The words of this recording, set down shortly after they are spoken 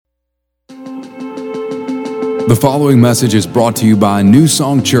The following message is brought to you by New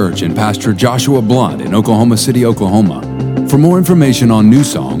Song Church and Pastor Joshua Blunt in Oklahoma City, Oklahoma. For more information on New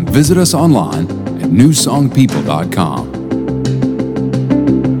Song, visit us online at newsongpeople.com.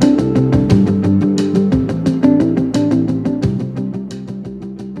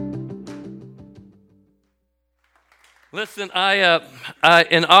 Listen,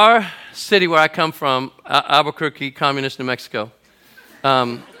 in our city where I come from, Albuquerque, Communist New Mexico,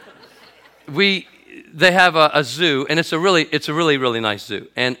 they have a zoo, and it's a really nice zoo,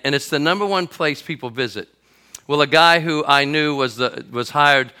 and it's the number one place people visit. Well, a guy who I knew was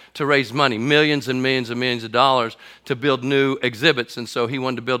hired to raise money, millions and millions and millions of dollars, to build new exhibits, and so he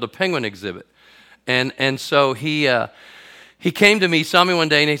wanted to build a penguin exhibit, and so he came to me, saw me one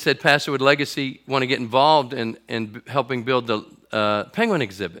day, and he said, "Pastor, would Legacy want to get involved in helping build the penguin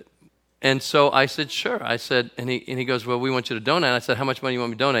exhibit?" And so I said, "Sure." I said, and he goes, "Well, we want you to donate." I said, "How much money you want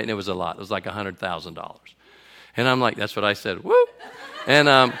me to donate?" And it was a lot. It was like $100,000. And I'm like, that's what I said. Woo! And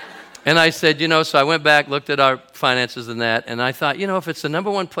I said, so I went back, looked at our finances and that, and I thought, if it's the number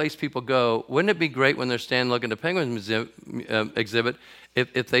one place people go, wouldn't it be great when they're standing looking at the penguin exhibit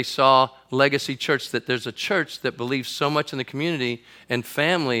if they saw Legacy Church, that there's a church that believes so much in the community and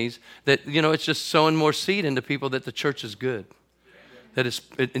families that, it's just sowing more seed into people that the church is good. That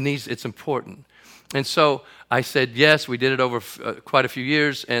it's important. And so I said, yes, we did it over quite a few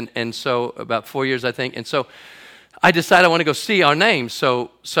years, and so about 4 years, I think. And so I decided I want to go see our names,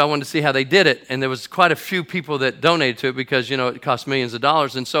 so I wanted to see how they did it. And there was quite a few people that donated to it because, it cost millions of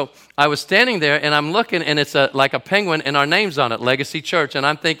dollars. And so I was standing there, and I'm looking, and it's like a penguin, and our name's on it, Legacy Church. And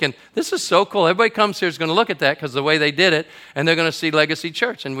I'm thinking, this is so cool. Everybody comes here is going to look at that because the way they did it, and they're going to see Legacy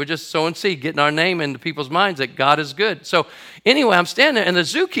Church. And we're just sowing seed, getting our name into people's minds that God is good. So anyway, I'm standing there, and the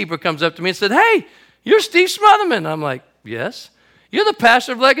zookeeper comes up to me and said, "Hey, you're Steve Smotherman." I'm like, "Yes." "You're the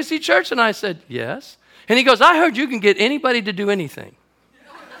pastor of Legacy Church?" And I said, "Yes." And he goes, "I heard you can get anybody to do anything."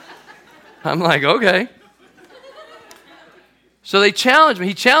 I'm like, "Okay." So they challenged me.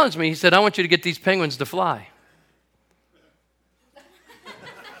 He challenged me. He said, "I want you to get these penguins to fly."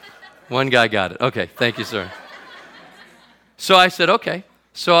 One guy got it. "Okay, thank you, sir." So I said, "Okay."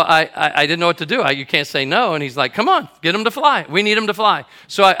 So I didn't know what to do. You can't say no. And he's like, "Come on, get them to fly. We need them to fly."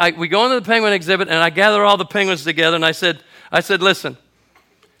 So we go into the penguin exhibit, and I gather all the penguins together, and I said, "Listen,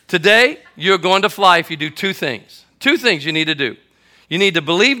 today, you're going to fly if you do two things. Two things you need to do. You need to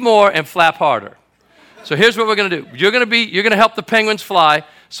believe more and flap harder. So here's what we're going to do. You're going to help the penguins fly.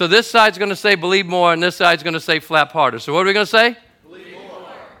 So this side's going to say believe more, and this side's going to say flap harder. So what are we going to say? Believe more.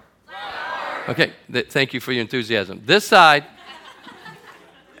 Flap harder. Okay, thank you for your enthusiasm. This side,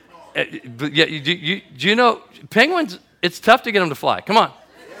 penguins, it's tough to get them to fly. Come on.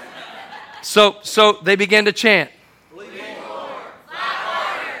 So they began to chant.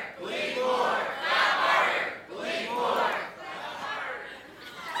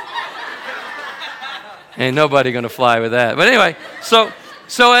 Ain't nobody going to fly with that. But anyway, so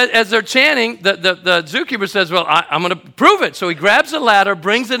as they're chanting, the zookeeper says, "Well, I'm going to prove it." So he grabs a ladder,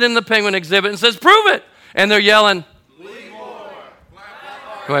 brings it in the penguin exhibit, and says, "Prove it." And they're yelling, "Believe more.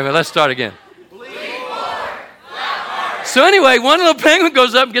 Wait a minute, let's start again. Believe more. So anyway, one little penguin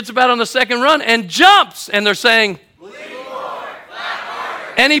goes up, gets about on the second run, and jumps. And they're saying,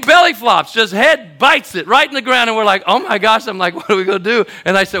 and he belly flops, just head bites it right in the ground, and we're like, "Oh my gosh!" I'm like, "What are we going to do?"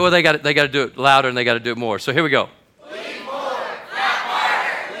 And I said, "Well, they got to do it louder, and they got to do it more." So here we go. Believe more, clap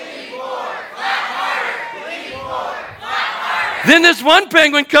harder. Believe more, clap harder. Believe more, clap harder. Then this one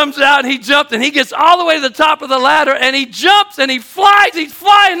penguin comes out, and he jumped, and he gets all the way to the top of the ladder, and he jumps, and he flies. He's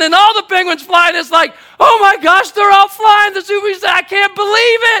flying, and then all the penguins fly, and it's like, "Oh my gosh, they're all flying!" The zookeeper said, "I can't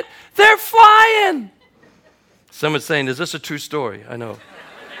believe it. They're flying." Someone's saying, "Is this a true story?" I know.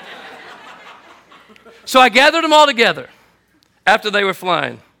 So I gathered them all together after they were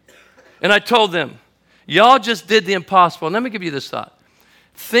flying, and I told them, "Y'all just did the impossible." And let me give you this thought.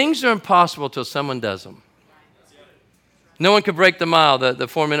 Things are impossible till someone does them. No one could break the mile, the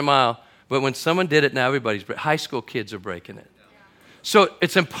 4-minute mile, but when someone did it, now high school kids are breaking it. So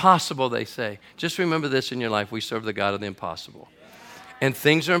it's impossible, they say. Just remember this in your life. We serve the God of the impossible. And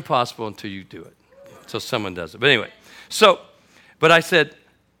things are impossible until you do it, until someone does it. But anyway, but I said,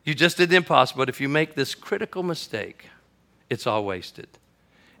 you just did the impossible, but if you make this critical mistake, it's all wasted.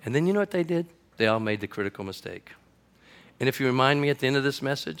 And then you know what they did? They all made the critical mistake. And if you remind me at the end of this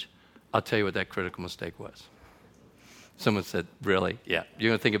message, I'll tell you what that critical mistake was. Someone said, "Really?" Yeah,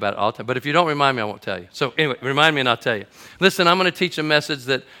 you're going to think about it all the time. But if you don't remind me, I won't tell you. So anyway, remind me and I'll tell you. Listen, I'm going to teach a message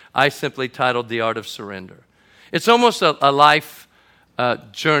that I simply titled The Art of Surrender. It's almost a life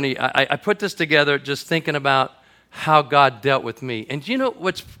journey. I put this together just thinking about how God dealt with me. And you know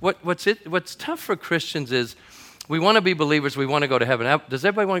what's tough for Christians is we want to be believers, we want to go to heaven. Does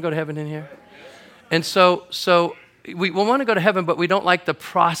everybody want to go to heaven in here? And so we want to go to heaven, but we don't like the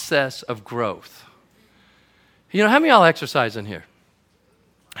process of growth. You know, how many of y'all exercise in here?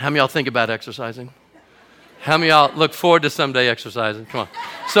 How many of y'all think about exercising? How many of y'all look forward to someday exercising? Come on.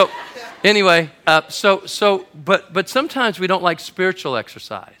 So anyway, but sometimes we don't like spiritual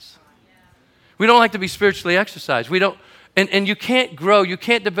exercise. We don't like to be spiritually exercised. We don't, and you can't grow, you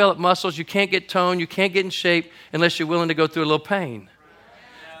can't develop muscles, you can't get toned, you can't get in shape unless you're willing to go through a little pain.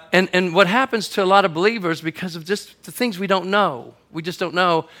 And what happens to a lot of believers, because of just the things we don't know, we just don't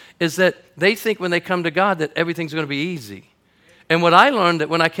know, is that they think when they come to God that everything's going to be easy. And what I learned that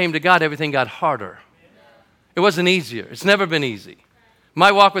when I came to God, everything got harder. It wasn't easier. It's never been easy.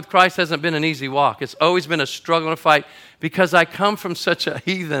 My walk with Christ hasn't been an easy walk. It's always been a struggle and a fight because I come from such a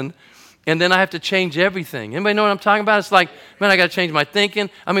heathen, and then I have to change everything. Anybody know what I'm talking about? It's like, man, I got to change my thinking.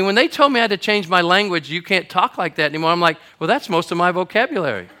 I mean, when they told me I had to change my language, you can't talk like that anymore, I'm like, well, that's most of my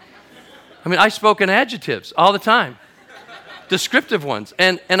vocabulary. I mean, I spoke in adjectives all the time, descriptive ones.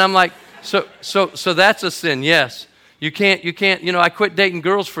 And I'm like, so that's a sin, yes. You can't, you know, I quit dating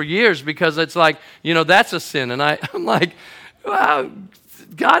girls for years because it's like, you know, that's a sin. And I'm like, wow,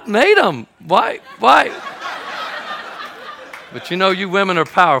 God made them. Why? But you know, you women are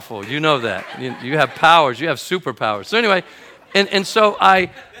powerful. You know that. You have powers. You have superpowers. So anyway, and so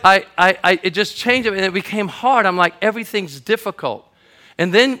it just changed and it became hard. I'm like, everything's difficult.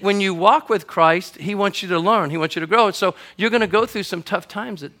 And then when you walk with Christ, He wants you to learn. He wants you to grow. And so you're going to go through some tough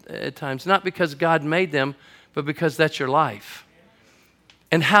times at times, not because God made them, but because that's your life.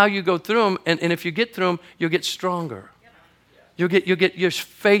 And how you go through them, and if you get through them, you'll get stronger. You'll get your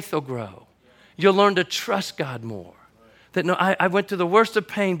faith will grow. You'll learn to trust God more. That no, I went through the worst of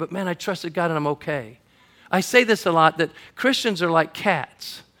pain, but man, I trusted God and I'm okay. I say this a lot, that Christians are like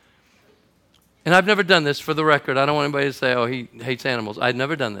cats. And I've never done this, for the record. I don't want anybody to say, oh, he hates animals. I've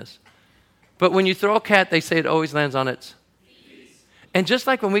never done this. But when you throw a cat, they say it always lands on its feet. And just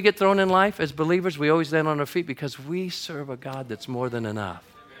like when we get thrown in life as believers, we always land on our feet because we serve a God that's more than enough.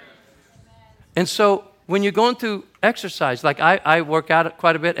 And so when you're going through exercise, like I work out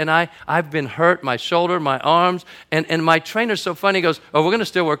quite a bit, and I've been hurt, my shoulder, my arms, and my trainer's so funny, he goes, oh, we're going to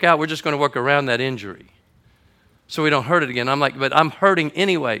still work out, we're just going to work around that injury so we don't hurt it again. I'm like, but I'm hurting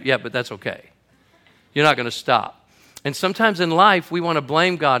anyway. Yeah, but that's okay. You're not going to stop. And sometimes in life, we want to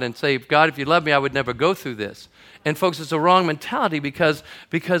blame God and say, God, if you love me, I would never go through this. And folks, it's a wrong mentality because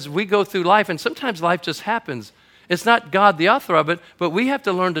we go through life, and sometimes life just happens. It's not God the author of it, but we have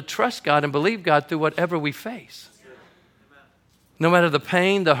to learn to trust God and believe God through whatever we face. No matter the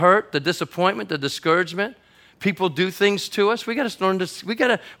pain, the hurt, the disappointment, the discouragement, people do things to us. We got to learn to. We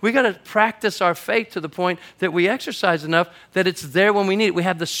got to practice our faith to the point that we exercise enough that it's there when we need it. We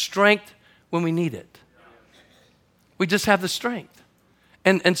have the strength when we need it. We just have the strength.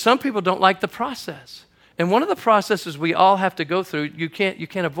 And some people don't like the process. And one of the processes we all have to go through, you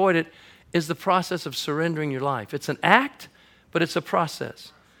can't avoid it, is the process of surrendering your life. It's an act, but it's a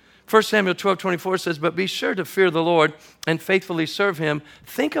process. 1 Samuel 12:24 says, but be sure to fear the Lord and faithfully serve Him.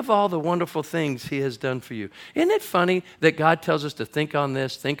 Think of all the wonderful things He has done for you. Isn't it funny that God tells us to think on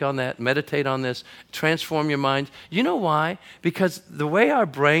this, think on that, meditate on this, transform your mind? You know why? Because the way our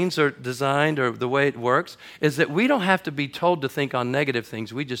brains are designed, or the way it works, is that we don't have to be told to think on negative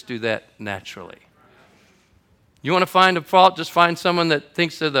things. We just do that naturally. You want to find a fault? Just find someone that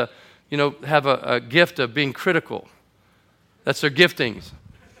thinks they're have a gift of being critical. That's their giftings.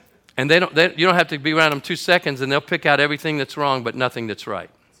 And you don't have to be around them 2 seconds, and they'll pick out everything that's wrong but nothing that's right.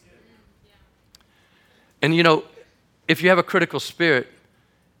 And if you have a critical spirit,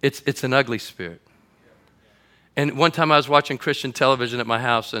 it's an ugly spirit. And one time I was watching Christian television at my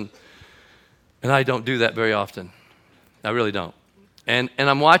house, and I don't do that very often. I really don't. And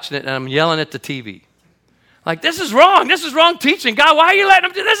I'm watching it, and I'm yelling at the TV. Like, this is wrong teaching. God, why are you letting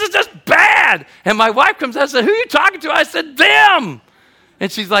them do this? This is just bad. And my wife comes out and said, who are you talking to? I said, them.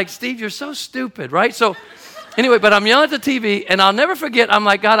 And she's like, Steve, you're so stupid, right? So anyway, but I'm yelling at the TV, and I'll never forget, I'm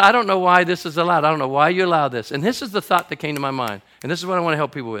like, God, I don't know why this is allowed. I don't know why you allow this. And this is the thought that came to my mind. And this is what I want to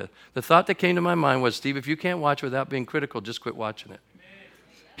help people with. The thought that came to my mind was, Steve, if you can't watch without being critical, just quit watching it.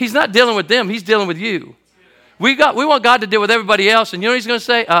 He's not dealing with them. He's dealing with you. We want God to deal with everybody else, and you know what He's going to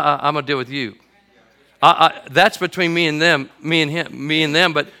say? I'm going to deal with you. That's between me and them, me and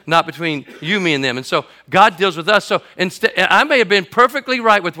them, but not between you, me, and them. And so God deals with us. So instead, I may have been perfectly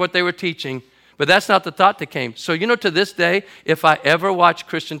right with what they were teaching, but that's not the thought that came. So to this day, if I ever watch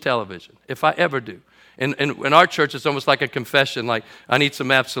Christian television, if I ever do, and in our church, it's almost like a confession, like I need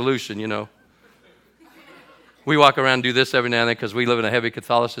some absolution, We walk around and do this every now and then because we live in a heavy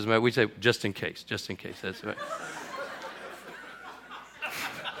Catholicism. We say, just in case, just in case. That's right.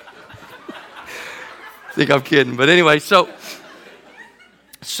 I think I'm kidding. But anyway, so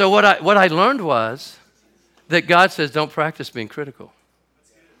what I learned was that God says, don't practice being critical.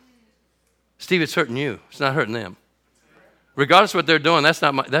 Steve, it's hurting you. It's not hurting them. Regardless of what they're doing, that's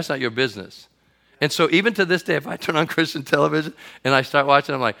not your business. And so even to this day, if I turn on Christian television and I start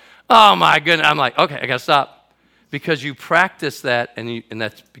watching, I'm like, oh my goodness. I'm like, okay, I got to stop. Because you practice that and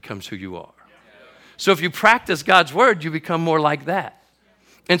that becomes who you are. So if you practice God's word, you become more like that.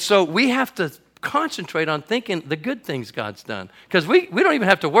 And so we have to concentrate on thinking the good things God's done. Because we don't even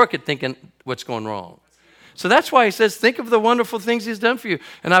have to work at thinking what's going wrong. So that's why he says, think of the wonderful things he's done for you.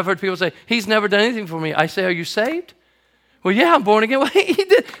 And I've heard people say, he's never done anything for me. I say, are you saved? Well, yeah, I'm born again. Well, he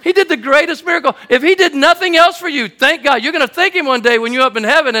did the greatest miracle. If he did nothing else for you, thank God. You're going to thank him one day when you're up in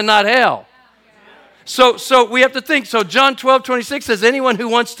heaven and not hell. So we have to think. So John 12:26 says, anyone who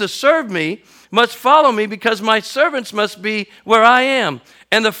wants to serve me must follow me because my servants must be where I am.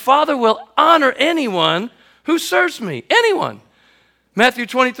 And the Father will honor anyone who serves me. Anyone. Matthew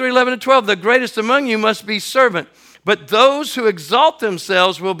 23:11-12, the greatest among you must be servant. But those who exalt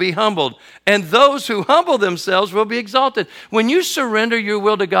themselves will be humbled, and those who humble themselves will be exalted. When you surrender your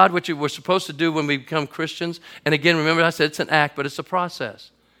will to God, which we're supposed to do when we become Christians, and again, remember I said it's an act, but it's a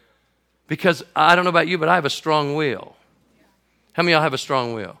process. Because I don't know about you, but I have a strong will. How many of y'all have a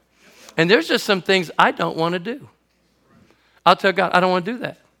strong will? And there's just some things I don't want to do. I'll tell God, I don't want to do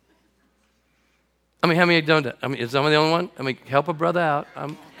that. I mean, how many of you don't do that? I mean, is I the only one? I mean, help a brother out.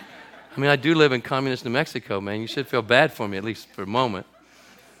 I do live in communist New Mexico, man. You should feel bad for me, at least for a moment.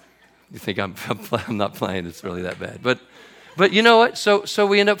 You think I'm not playing, it's really that bad. But you know what? So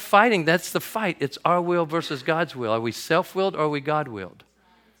we end up fighting. That's the fight. It's our will versus God's will. Are we self-willed or are we God-willed?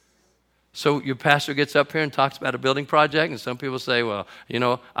 So your pastor gets up here and talks about a building project, and some people say, well, you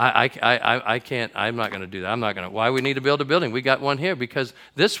know, I can't, I'm not going to do that. I'm not going to. Why we need to build a building? We got one here because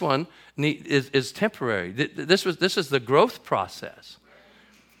this one is temporary. This is the growth process.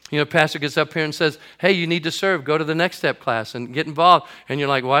 You know, pastor gets up here and says, hey, you need to serve. Go to the Next Step class and get involved. And you're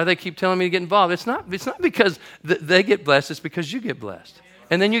like, why do they keep telling me to get involved? It's not because they get blessed. It's because you get blessed.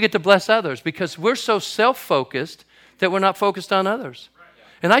 And then you get to bless others because we're so self-focused that we're not focused on others.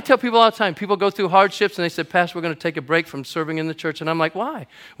 And I tell people all the time, people go through hardships and they say, Pastor, we're going to take a break from serving in the church. And I'm like, why?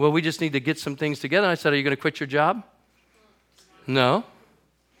 Well, we just need to get some things together. And I said, are you going to quit your job? No.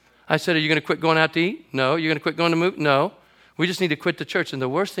 I said, are you going to quit going out to eat? No. You're going to quit going to move? No. We just need to quit the church. And the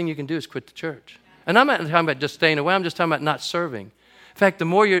worst thing you can do is quit the church. And I'm not talking about just staying away. I'm just talking about not serving. In fact, the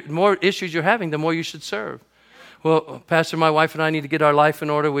more issues you're having, the more you should serve. Well, Pastor, my wife and I need to get our life in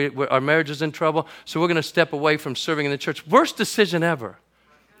order. Our marriage is in trouble. So we're going to step away from serving in the church. Worst decision ever.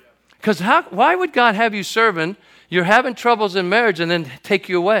 Because why would God have you serving? You're having troubles in marriage and then take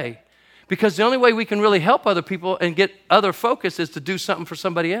you away. Because the only way we can really help other people and get other focus is to do something for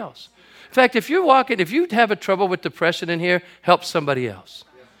somebody else. In fact, if you have a trouble with depression in here, help somebody else.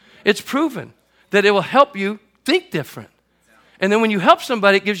 It's proven that it will help you think different. And then when you help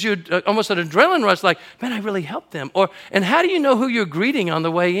somebody, it gives you almost an adrenaline rush like, man, I really helped them. And how do you know who you're greeting on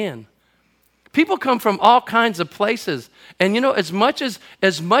the way in? People come from all kinds of places. And you know, as much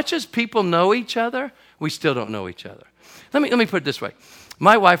as people know each other, we still don't know each other. Let me put it this way.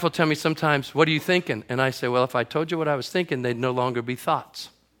 My wife will tell me sometimes, what are you thinking? And I say, well, if I told you what I was thinking, they'd no longer be thoughts.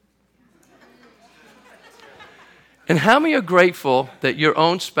 And how many are grateful that your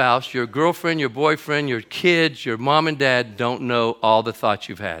own spouse, your girlfriend, your boyfriend, your kids, your mom and dad don't know all the thoughts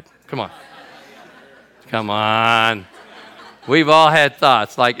you've had? Come on. Come on. We've all had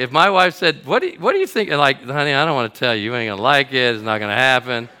thoughts. Like if my wife said, what do you think? And like, honey, I don't want to tell you. You ain't going to like it. It's not going to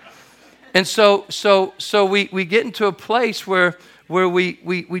happen. And so we get into a place where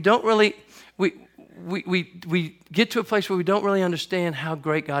we don't really, we get to a place where we don't really understand how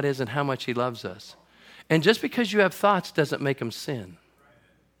great God is and how much he loves us. And just because you have thoughts doesn't make them sin.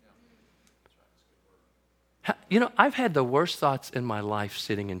 You know, I've had the worst thoughts in my life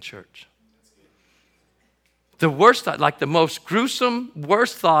sitting in church. The worst thought, like the most gruesome,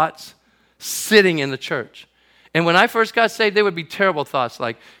 worst thoughts sitting in the church. And when I first got saved, they would be terrible thoughts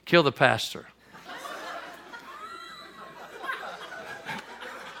like, kill the pastor.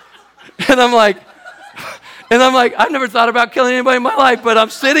 And I'm like, I've never thought about killing anybody in my life, but I'm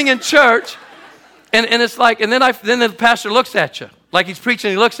sitting in church, and it's like, and then the pastor looks at you, like he's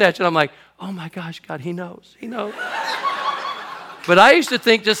preaching, he looks at you, and I'm like, oh my gosh, God, he knows. But I used to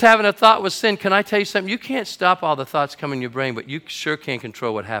think just having a thought was sin. Can I tell you something? You can't stop all the thoughts coming in your brain, but you sure can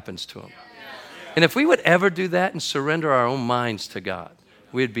control what happens to them. And if we would ever do that and surrender our own minds to God,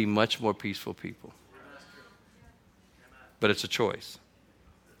 we'd be much more peaceful people. but it's a choice.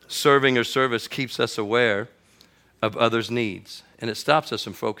 Serving or service keeps us aware of others' needs, and it stops us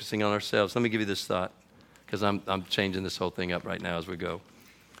from focusing on ourselves. Let me give you this thought, because I'm changing this whole thing up right now as we go.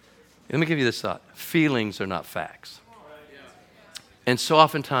 Let me give you this thought. Feelings are not facts. And so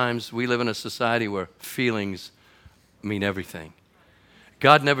oftentimes we live in a society where feelings mean everything.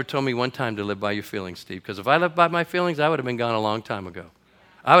 God never told me one time to live by your feelings, Steve, because if I lived by my feelings, I would have been gone a long time ago.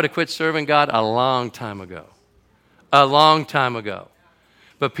 I would have quit serving God a long time ago. A long time ago.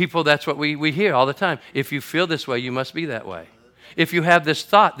 But people, that's what we hear all the time. If you feel this way, you must be that way. If you have this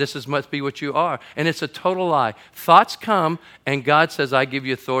thought, must be what you are. And it's a total lie. Thoughts come, and God says, I give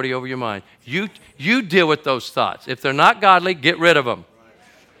you authority over your mind. You deal with those thoughts. If they're not godly, get rid of them.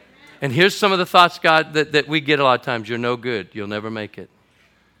 And here's some of the thoughts, God, that we get a lot of times. You're no good. You'll never make it.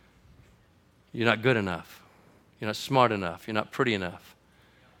 You're not good enough. You're not smart enough. You're not pretty enough.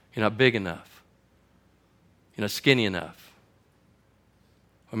 You're not big enough. You're not skinny enough.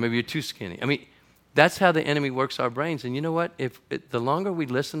 Or maybe you're too skinny. I mean, that's how the enemy works our brains. And you know what? The longer we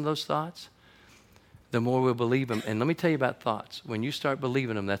listen to those thoughts, the more we'll believe them. And let me tell you about thoughts. When you start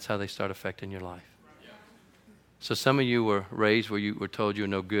believing them, that's how they start affecting your life. So some of you were raised where you were told you're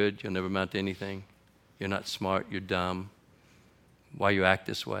no good, you'll never amount to anything, you're not smart, you're dumb, why you act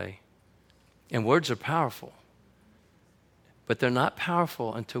this way. And words are powerful. But they're not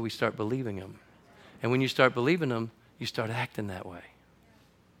powerful until we start believing them. And when you start believing them, you start acting that way.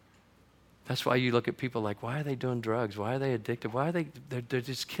 That's why you look at people like, why are they doing drugs? Why are they addicted? Why are they're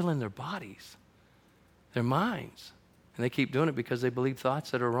just killing their bodies, their minds. And they keep doing it because they believe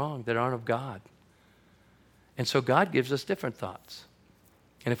thoughts that are wrong, that aren't of God. And so God gives us different thoughts.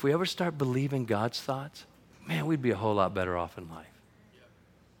 And if we ever start believing God's thoughts, man, we'd be a whole lot better off in life.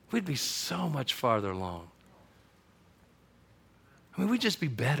 We'd be so much farther along. I mean, we'd just be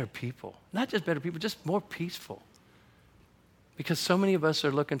better people. Not just better people, just more peaceful. Because so many of us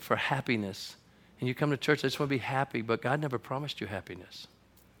are looking for happiness. And you come to church, I just want to be happy, but God never promised you happiness.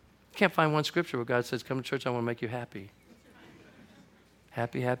 You can't find one scripture where God says, come to church, I want to make you happy.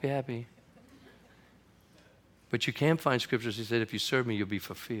 Happy, happy, happy. But you can find scriptures that said, if you serve me, you'll be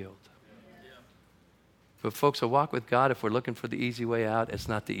fulfilled. But folks, a walk with God, if we're looking for the easy way out, it's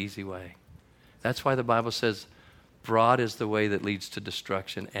not the easy way. That's why the Bible says, broad is the way that leads to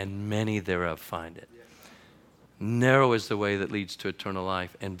destruction, and many thereof find it. Narrow is the way that leads to eternal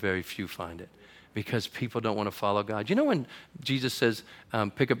life, and very few find it. Because people don't want to follow God. You know when Jesus says,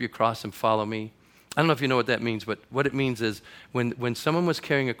 pick up your cross and follow me? I don't know if you know what that means, but what it means is when someone was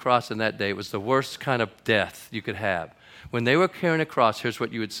carrying a cross in that day, it was the worst kind of death you could have. When they were carrying a cross, here's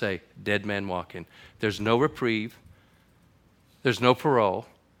what you would say, dead man walking. There's no reprieve. There's no parole.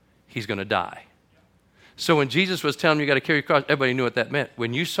 He's going to die. So when Jesus was telling them you got to carry a cross, everybody knew what that meant.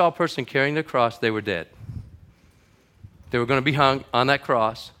 When you saw a person carrying the cross, they were dead. They were going to be hung on that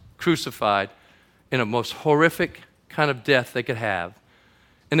cross, crucified, in a most horrific kind of death they could have.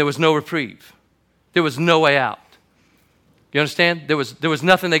 And there was no reprieve. There was no way out. You understand? There was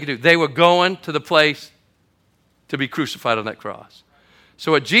nothing they could do. They were going to the place to be crucified on that cross.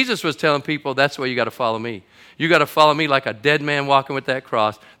 So what Jesus was telling people, that's the way you got to follow me. You got to follow me like a dead man walking with that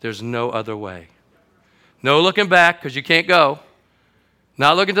cross. There's no other way. No looking back because you can't go.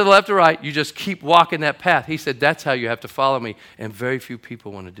 Not looking to the left or right. You just keep walking that path. He said, that's how you have to follow me. And very few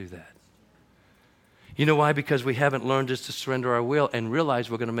people want to do that. You know why? Because we haven't learned just to surrender our will and realize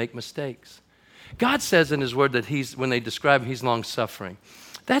we're going to make mistakes. God says in his word that when they describe him, he's long-suffering.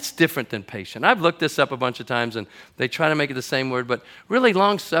 That's different than patient. I've looked this up a bunch of times, and they try to make it the same word, but really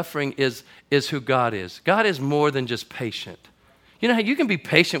long-suffering is who God is. God is more than just patient. You know how you can be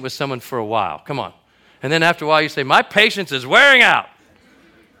patient with someone for a while. Come on. And then after a while you say, my patience is wearing out.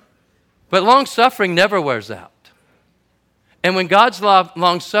 But long-suffering never wears out. And when God's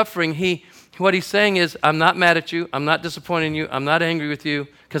long-suffering, what he's saying is, I'm not mad at you. I'm not disappointing you. I'm not angry with you.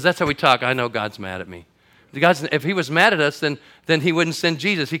 Because that's how we talk. I know God's mad at me. If he was mad at us, then he wouldn't send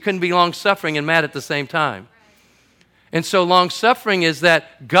Jesus. He couldn't be long-suffering and mad at the same time. And so long-suffering is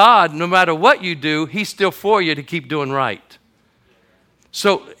that God, no matter what you do, he's still for you to keep doing right.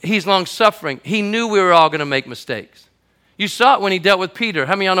 So he's long-suffering. He knew we were all going to make mistakes. You saw it when he dealt with Peter.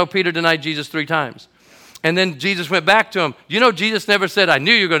 How many of y'all know Peter denied Jesus 3 times? And then Jesus went back to him. You know, Jesus never said, I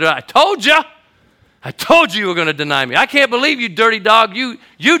knew you were going to die. I told you. I told you were going to deny me. I can't believe you, dirty dog. You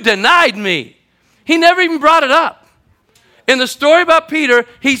denied me. He never even brought it up. In the story about Peter,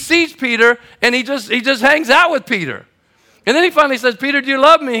 he sees Peter, and he just hangs out with Peter. And then he finally says, Peter, do you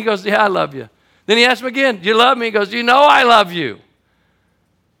love me? He goes, yeah, I love you. Then he asks him again, do you love me? He goes, you know I love you.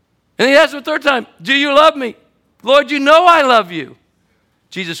 And he asks him a 3rd time, do you love me? Lord, you know I love you.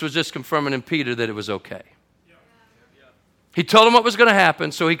 Jesus was just confirming in Peter that it was okay. He told him what was going to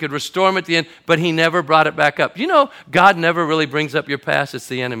happen so he could restore him at the end, but he never brought it back up. You know, God never really brings up your past. It's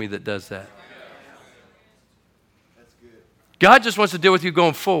the enemy that does that. God just wants to deal with you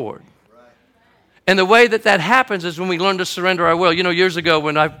going forward. And the way that happens is when we learn to surrender our will. You know, years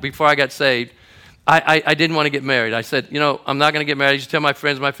ago before I got saved, I didn't want to get married. I said, you know, I'm not going to get married. I used to tell my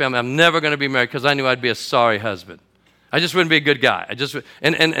friends, my family, I'm never going to be married because I knew I'd be a sorry husband. I just wouldn't be a good guy.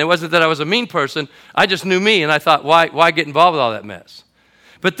 And it wasn't that I was a mean person. I just knew me, and I thought, why get involved with all that mess?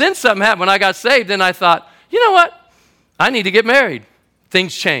 But then something happened when I got saved, and I thought, you know what? I need to get married.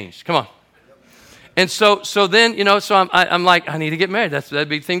 Things changed. Come on. And so then, you know, so I'm like, I need to get married. That's a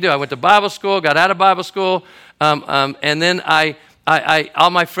big thing to do. I went to Bible school, got out of Bible school, and then all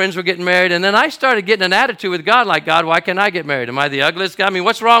my friends were getting married, and then I started getting an attitude with God, like, God, why can't I get married? Am I the ugliest guy? I mean,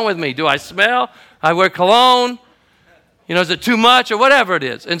 what's wrong with me? Do I smell? I wear cologne? You know, is it too much or whatever it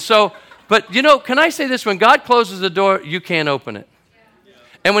is? And so, but you know, can I say this? When God closes the door, you can't open it.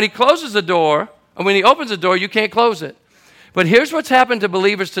 And when he closes the door, and when he opens the door, you can't close it. But here's what's happened to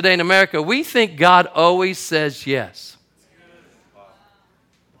believers today in America. We think God always says yes.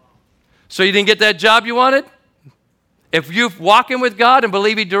 So you didn't get that job you wanted? If you're walking with God and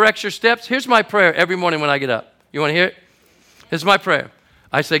believe he directs your steps, here's my prayer every morning when I get up. You want to hear it? Here's my prayer.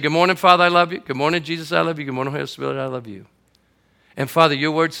 I say, good morning, Father, I love you. Good morning, Jesus, I love you. Good morning, Holy Spirit, I love you. And Father,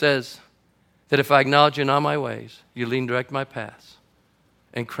 your word says that if I acknowledge you in all my ways, you lead and direct my paths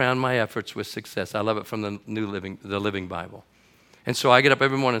and crown my efforts with success. I love it from the Living Bible. And so I get up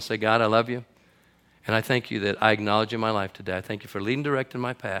every morning and say, God, I love you. And I thank you that I acknowledge you in my life today. I thank you for leading and directing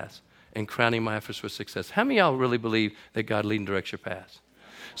my paths and crowning my efforts with success. How many of y'all really believe that God leads and directs your paths?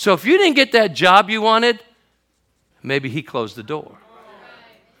 So if you didn't get that job you wanted, maybe he closed the door.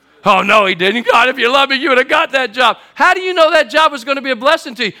 Oh, no, he didn't. God, if you love me, you would have got that job. How do you know that job was going to be a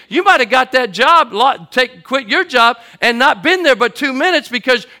blessing to you? You might have got that job, quit your job, and not been there but 2 minutes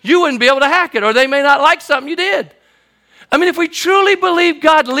because you wouldn't be able to hack it, or they may not like something you did. I mean, if we truly believe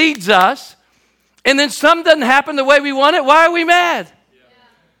God leads us, and then something doesn't happen the way we want it, why are we mad?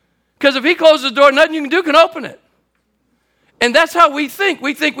 Because if he closes the door, nothing you can do can open it. And that's how we think.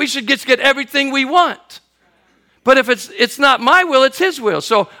 We think we should get everything we want. But if it's not my will, it's his will.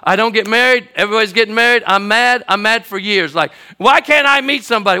 So I don't get married. Everybody's getting married. I'm mad. I'm mad for years. Like, why can't I meet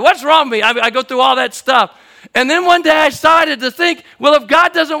somebody? What's wrong with me? I go through all that stuff. And then one day I started to think, well, if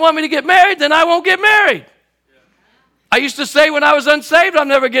God doesn't want me to get married, then I won't get married. I used to say when I was unsaved, I'm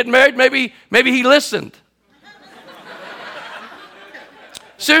never getting married. Maybe he listened.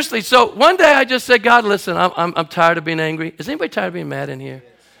 Seriously, so one day I just said, God, listen, I'm tired of being angry. Is anybody tired of being mad in here?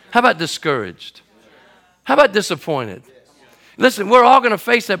 How about discouraged? How about disappointed? Listen, we're all going to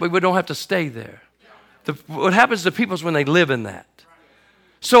face that, but we don't have to stay there. What happens to people is when they live in that.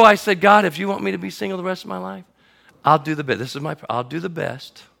 So I said, God, if you want me to be single the rest of my life, I'll do the best. I'll do the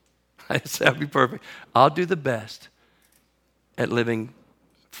best. I said, that'd be perfect. I'll do the best at living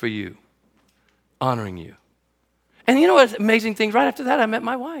for you, honoring you. And you know what amazing thing? Right after that, I met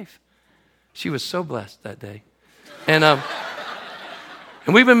my wife. She was so blessed that day.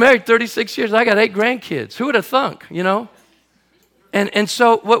 And we've been married 36 years. I got 8 grandkids. Who would have thunk, you know? And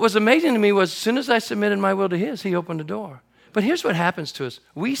so what was amazing to me was as soon as I submitted my will to his, he opened the door. But here's what happens to us.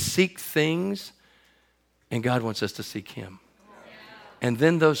 We seek things, and God wants us to seek him. And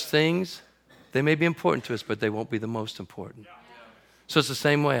then those things, they may be important to us, but they won't be the most important. So it's the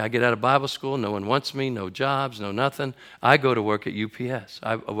same way. I get out of Bible school. No one wants me, no jobs, no nothing. I go to work at UPS.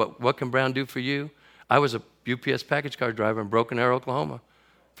 What can Brown do for you? I was a UPS package car driver in Broken Arrow, Oklahoma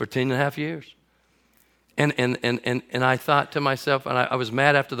for 10.5 years. And I thought to myself, and I was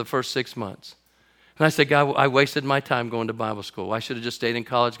mad after the first 6 months. And I said, God, I wasted my time going to Bible school. I should have just stayed in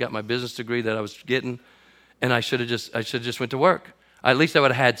college, got my business degree that I was getting, and I should have just went to work. At least I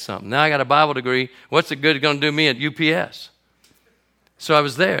would have had something. Now I got a Bible degree. What's it good going to do me at UPS? So I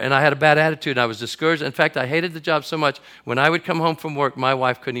was there, and I had a bad attitude, and I was discouraged. In fact, I hated the job so much, when I would come home from work, my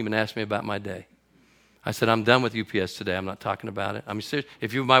wife couldn't even ask me about my day. I said, I'm done with UPS today. I'm not talking about it. I mean, serious.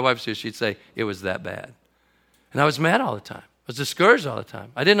 If my wife was here, she'd say, it was that bad. And I was mad all the time. I was discouraged all the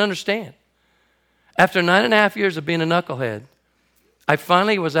time. I didn't understand. After 9.5 years of being a knucklehead, I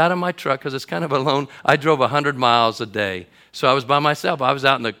finally was out of my truck, because it's kind of alone. I drove 100 miles a day. So I was by myself. I was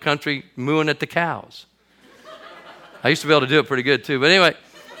out in the country mooing at the cows. I used to be able to do it pretty good too. But anyway,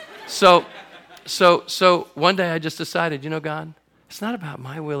 so one day I just decided, you know, God, it's not about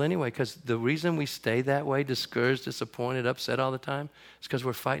my will anyway, because the reason we stay that way, discouraged, disappointed, upset all the time, is because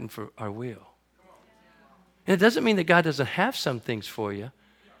we're fighting for our will. And it doesn't mean that God doesn't have some things for you,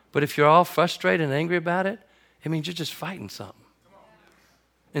 but if you're all frustrated and angry about it, it means you're just fighting something.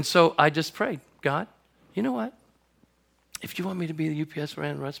 And so I just prayed, God, you know what? if you want me to be the UPS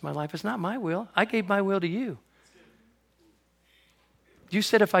man the rest of my life, it's not my will. I gave my will to you. You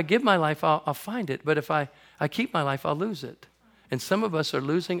said if I give my life, I'll find it. But if I keep my life, I'll lose it. And some of us are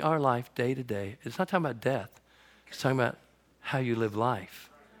losing our life day to day. It's not talking about death. It's talking about how you live life,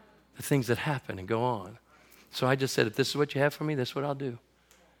 the things that happen and go on. So I just said, if this is what you have for me, this is what I'll do.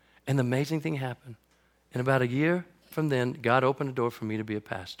 And the amazing thing happened. In about a year from then, God opened a door for me to be a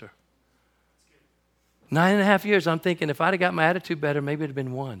pastor. 9.5 years, I'm thinking if I'd have got my attitude better, maybe it'd have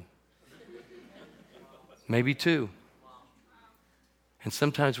been 1. Maybe 2. And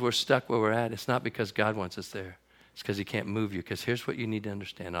sometimes we're stuck where we're at. It's not because God wants us there. It's because he can't move you. Because here's what you need to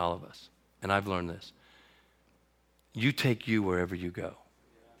understand, all of us. And I've learned this. You take you wherever you go.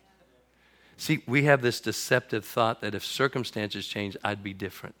 See, we have this deceptive thought that if circumstances change, I'd be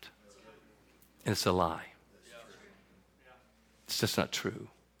different. And it's a lie. It's just not true.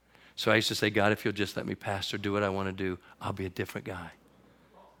 So I used to say, God, if you'll just let me pastor, do what I want to do, I'll be a different guy.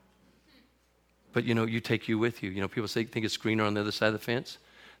 But, you take you with you. People think it's greener on the other side of the fence.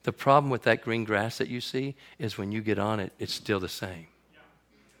 The problem with that green grass that you see is when you get on it, it's still the same.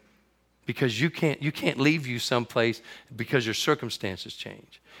 Because you can't leave you someplace because your circumstances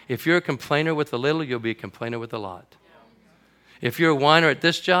change. If you're a complainer with a little, you'll be a complainer with a lot. If you're a whiner at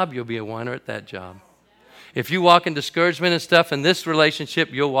this job, you'll be a whiner at that job. If you walk in discouragement and stuff in this relationship,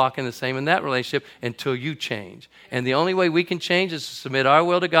 you'll walk in the same in that relationship until you change. And the only way we can change is to submit our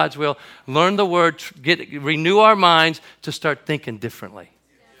will to God's will, learn the word, renew our minds to start thinking differently.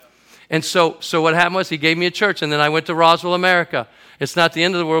 And so what happened was he gave me a church, and then I went to Roswell, America. It's not the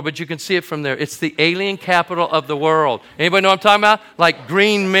end of the world, but you can see it from there. It's the alien capital of the world. Anybody know what I'm talking about? Like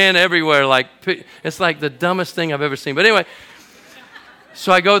green men everywhere. It's like the dumbest thing I've ever seen. But anyway,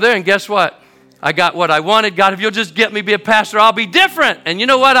 so I go there, and guess what? I got what I wanted. God, if you'll just get me to be a pastor, I'll be different. And you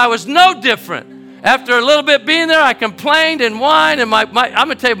know what? I was no different. After a little bit being there, I complained and whined. And I'm going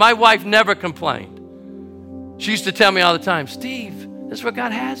to tell you, my wife never complained. She used to tell me all the time, Steve, this is where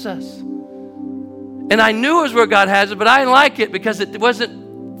God has us. And I knew it was where God has it, but I didn't like it because it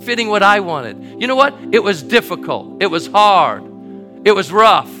wasn't fitting what I wanted. You know what? It was difficult. It was hard. It was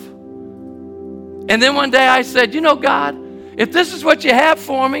rough. And then one day I said, God, if this is what you have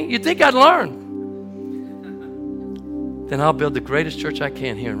for me, you think I'd learn? Then I'll build the greatest church I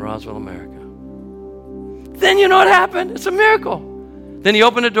can here in Roswell, America. Then you know what happened? It's a miracle. Then he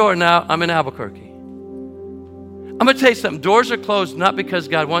opened the door. Now I'm in Albuquerque. I'm going to tell you something. Doors are closed not because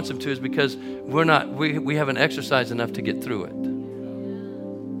God wants them to. It's because we haven't exercised enough to get through it.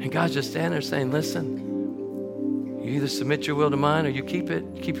 And God's just standing there saying, listen, you either submit your will to mine or you keep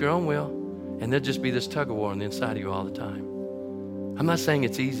your own will. And there'll just be this tug of war on the inside of you all the time. I'm not saying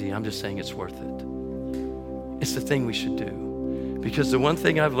it's easy. I'm just saying it's worth it. It's the thing we should do. Because the one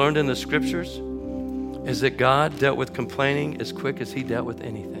thing I've learned in the scriptures is that God dealt with complaining as quick as he dealt with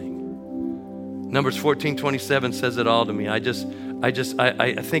anything. Numbers 14:27 says it all to me. I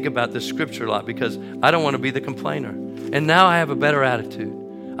think about this scripture a lot because I don't want to be the complainer. And now I have a better attitude.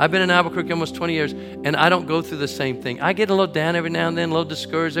 I've been in Albuquerque almost 20 years, and I don't go through the same thing. I get a little down every now and then, a little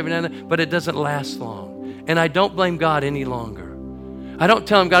discouraged every now and then, but it doesn't last long. And I don't blame God any longer. I don't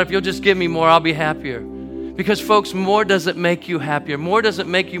tell him, God, if you'll just give me more, I'll be happier. Because, folks, more doesn't make you happier. More doesn't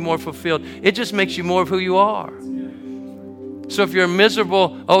make you more fulfilled. It just makes you more of who you are. So if you're a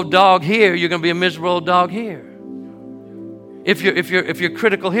miserable old dog here, you're going to be a miserable old dog here. If you're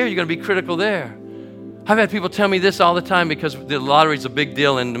critical here, you're going to be critical there. I've had people tell me this all the time because the lottery is a big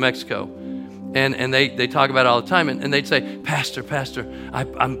deal in New Mexico. And they talk about it all the time. And they'd say, Pastor,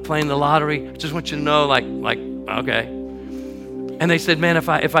 I'm playing the lottery. I just want you to know, like, okay. And they said, man, if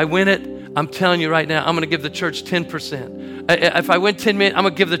I win it, I'm telling you right now, I'm going to give the church 10%. If I win 10 million, I'm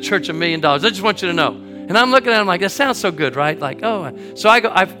going to give the church $1 million. I just want you to know. And I'm looking at them like, that sounds so good, right? Like, oh. So I go,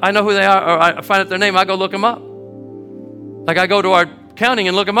 I know who they are, or I find out their name. I go look them up. Like I go to our accounting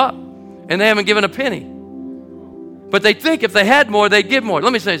and look them up. And they haven't given a penny. But they think if they had more, they'd give more.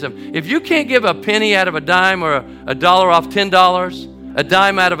 Let me say something. If you can't give a penny out of a dime or a dollar off $10, a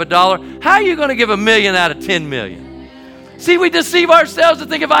dime out of a dollar, how are you going to give $1 million out of 10 million? See, we deceive ourselves to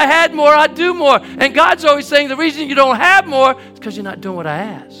think if I had more, I'd do more. And God's always saying the reason you don't have more is because you're not doing what I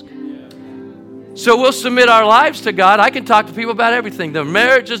ask. So we'll submit our lives to God. I can talk to people about everything. The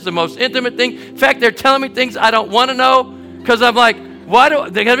marriage is the most intimate thing. In fact, they're telling me things I don't want to know because I'm like,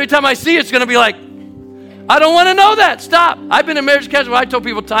 every time I see it, it's going to be like, I don't want to know that. Stop. I've been in marriage counseling where I told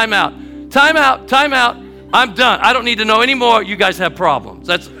people, time out. Time out. Time out. I'm done. I don't need to know anymore. You guys have problems.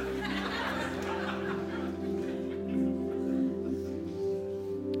 That's...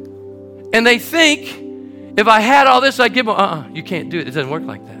 And they think, if I had all this, I'd give them, you can't do it. It doesn't work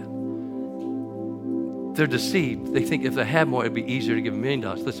like that. they're deceived. They think if they had more, it'd be easier to give $1 million.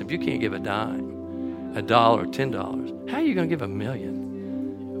 Listen, if you can't give a dime, $1, $10, how are you going to give $1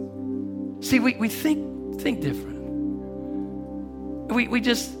 million? See, we think different. We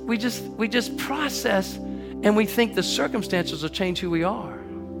just process, and we think the circumstances will change who we are.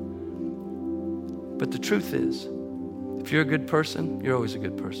 But the truth is, if you're a good person, you're always a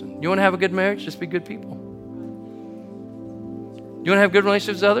good person. You want to have a good marriage? Just be good people. You want to have good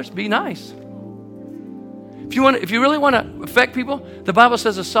relationships with others? Be nice. If you really want to affect people, the Bible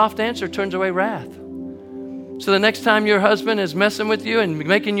says a soft answer turns away wrath. So the next time your husband is messing with you and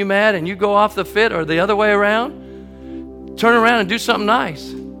making you mad and you go off the fit or the other way around, turn around and do something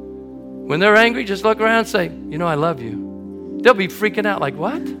nice. When they're angry, just look around and say, I love you. They'll be freaking out like,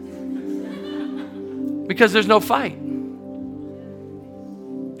 what? Because there's no fight.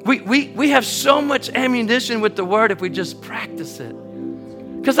 We have so much ammunition with the word if we just practice it.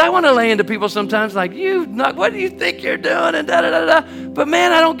 Because I want to lay into people sometimes like, what do you think you're doing? And da-da-da-da. But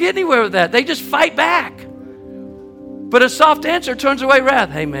man, I don't get anywhere with that. They just fight back. But a soft answer turns away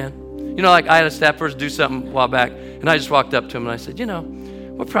wrath. Hey man, like I had a staff person do something a while back, and I just walked up to him and I said,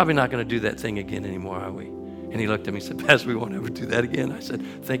 we're probably not going to do that thing again anymore, are we? And he looked at me and said, Pastor, we won't ever do that again. I said,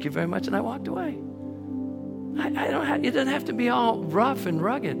 thank you very much, and I walked away. It doesn't have to be all rough and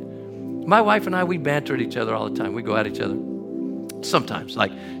rugged. My wife and I, we banter at each other all the time. We go at each other. Sometimes,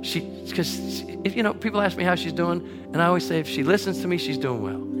 because people ask me how she's doing, and I always say if she listens to me, she's doing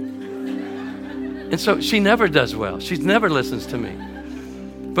well. And so she never does well. She never listens to me.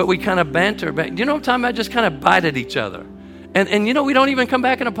 But we kind of banter back. You know what I'm talking about? Just kind of bite at each other. And we don't even come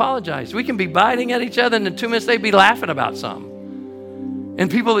back and apologize. We can be biting at each other, and in 2 minutes they'd be laughing about something.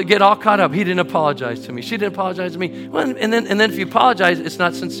 And people that get all caught up, he didn't apologize to me. She didn't apologize to me. Well, and then if you apologize, it's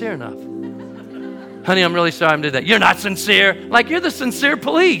not sincere enough. Honey, I'm really sorry I did that. You're not sincere. Like you're the sincere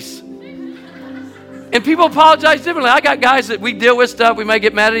police. And people apologize differently. I got guys that we deal with stuff. We might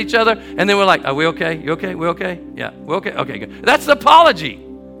get mad at each other. And then we're like, are we okay? You okay? We okay? Yeah, we're okay. Okay, good. That's the apology.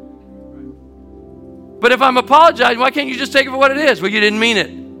 But if I'm apologizing, why can't you just take it for what it is? Well, you didn't mean it.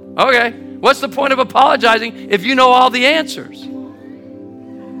 Okay. What's the point of apologizing if you know all the answers?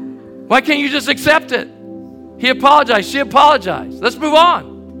 Why can't you just accept it? He apologized. She apologized. Let's move on.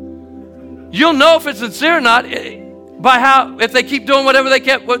 You'll know if it's sincere or not by if they keep doing whatever they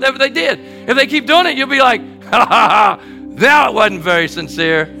did. If they keep doing it, you'll be like, ha ha ha, that wasn't very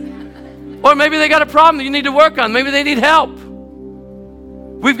sincere. Or maybe they got a problem that you need to work on. Maybe they need help.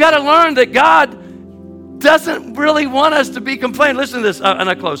 We've got to learn that God doesn't really want us to be complaining. Listen to this, and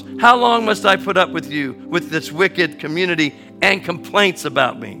I close. How long must I put up with you, with this wicked community and complaints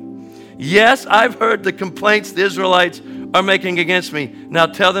about me? Yes, I've heard the complaints the Israelites are making against me. Now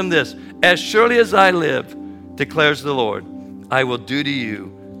tell them this. As surely as I live, declares the Lord, I will do to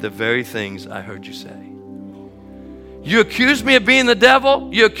you the very things I heard you say. You accuse me of being the devil.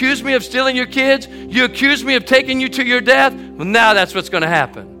 You accuse me of stealing your kids. You accuse me of taking you to your death. Well, now that's what's going to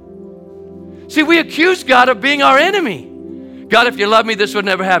happen. See, we accuse God of being our enemy. God, if you love me, this would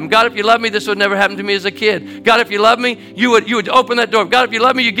never happen. God, if you love me, this would never happen to me as a kid. God, if you love me, you would open that door. God, if you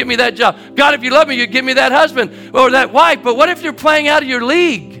love me, you'd give me that job. God, if you love me, you'd give me that husband or that wife. But what if you're playing out of your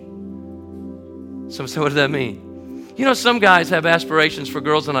league? Some say, what does that mean? Some guys have aspirations for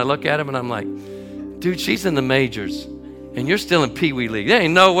girls, and I look at them, and I'm like, dude, she's in the majors, and you're still in Pee Wee League. There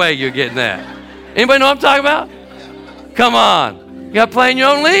ain't no way you're getting that. Anybody know what I'm talking about? Come on. You got to play in your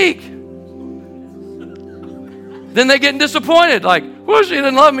own league. Then they're getting disappointed, like, well, she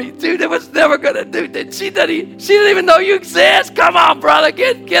didn't love me. Dude, it was never going to do that. She didn't even know you exist. Come on, brother,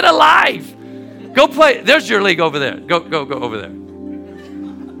 get a life. Go play. There's your league over there. Go over there.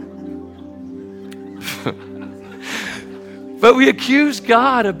 But we accuse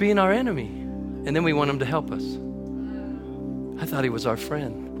God of being our enemy, and then we want him to help us. I thought he was our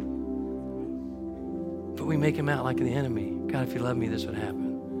friend. But we make him out like the enemy. God, if you love me, this would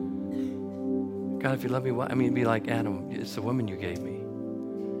happen. God, if you love me, it'd be like Adam. It's the woman you gave me.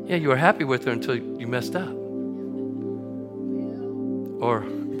 Yeah, you were happy with her until you messed up. Or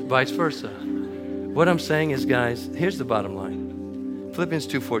vice versa. What I'm saying is, guys, here's the bottom line. Philippians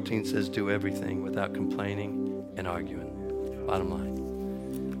 2:14 says, do everything without complaining and arguing. Bottom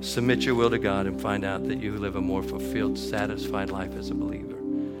line. Submit your will to God and find out that you live a more fulfilled, satisfied life as a believer.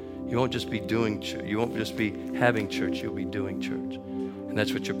 You won't just be doing church. You won't just be having church. You'll be doing church. And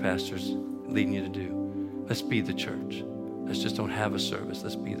that's what your pastor's leading you to do. Let's be the church. Let's just don't have a service.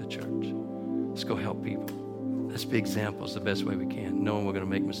 Let's be the church. Let's go help people. Let's be examples the best way we can, knowing we're going to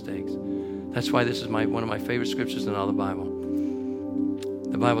make mistakes. That's why this is one of my favorite scriptures in all the Bible.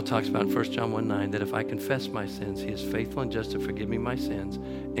 The Bible talks about in 1 John 1:9 that if I confess my sins, he is faithful and just to forgive me my sins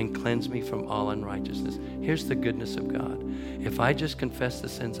and cleanse me from all unrighteousness. Here's the goodness of God. If I just confess the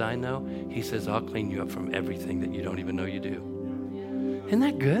sins I know, he says, I'll clean you up from everything that you don't even know you do. Isn't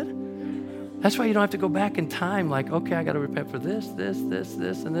that good? That's why you don't have to go back in time like, okay, I got to repent for this, and this.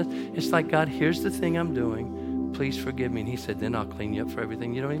 It's like, God, here's the thing I'm doing. Please forgive me. And he said, then I'll clean you up for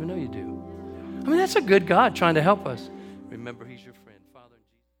everything you don't even know you do. I mean, that's a good God trying to help us. Remember, he's your friend.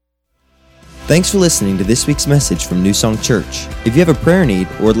 Thanks for listening to this week's message from New Song Church. If you have a prayer need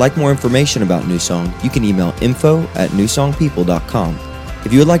or would like more information about New Song, you can email info@newsongpeople.com.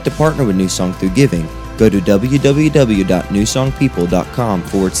 If you would like to partner with New Song through giving, go to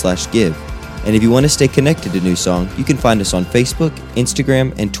www.newsongpeople.com/give. And if you want to stay connected to New Song, you can find us on Facebook,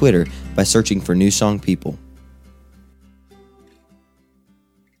 Instagram, and Twitter by searching for New Song People.